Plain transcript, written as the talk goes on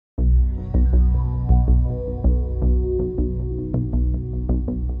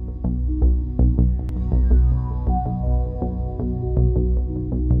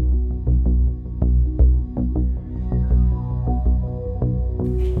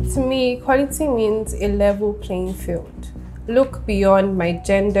To me, equality means a level playing field. Look beyond my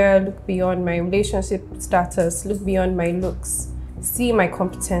gender, look beyond my relationship status, look beyond my looks. See my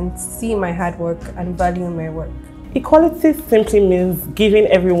competence, see my hard work, and value my work. Equality simply means giving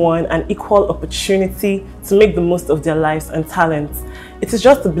everyone an equal opportunity to make the most of their lives and talents. It is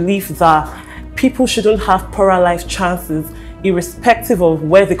just the belief that people shouldn't have poorer life chances irrespective of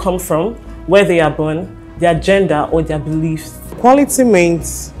where they come from, where they are born, their gender, or their beliefs. Equality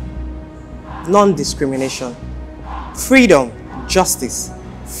means non-discrimination, freedom, justice,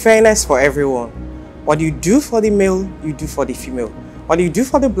 fairness for everyone. What you do for the male, you do for the female. What you do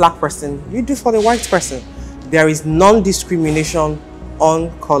for the black person, you do for the white person. There is non-discrimination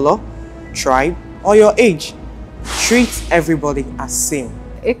on color, tribe, or your age. Treat everybody as same.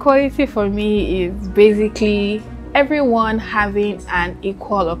 Equality for me is basically everyone having an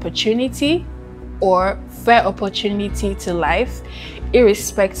equal opportunity or fair opportunity to life,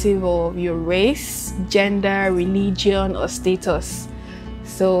 irrespective of your race, gender, religion, or status.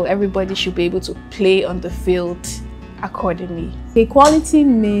 So everybody should be able to play on the field accordingly. Equality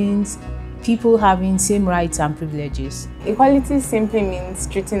means people having same rights and privileges. Equality simply means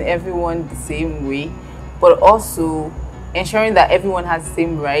treating everyone the same way, but also ensuring that everyone has the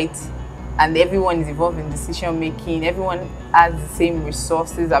same rights and everyone is involved in decision making, everyone has the same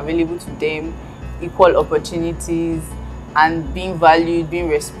resources available to them, equal opportunities, and being valued, being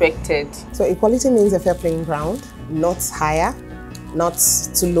respected. So equality means a fair playing ground, not higher, not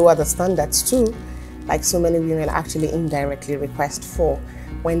to lower the standards too, like so many women actually indirectly request for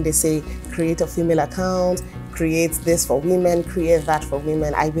when they say create a female account, create this for women, create that for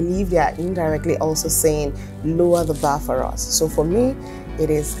women. I believe they are indirectly also saying lower the bar for us. So for me, it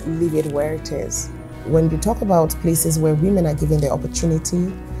is leave it where it is. When we talk about places where women are given the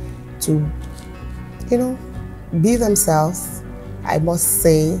opportunity to, be themselves, I must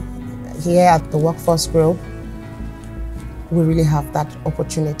say here at the Workforce Group, we really have that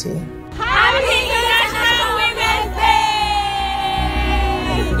opportunity.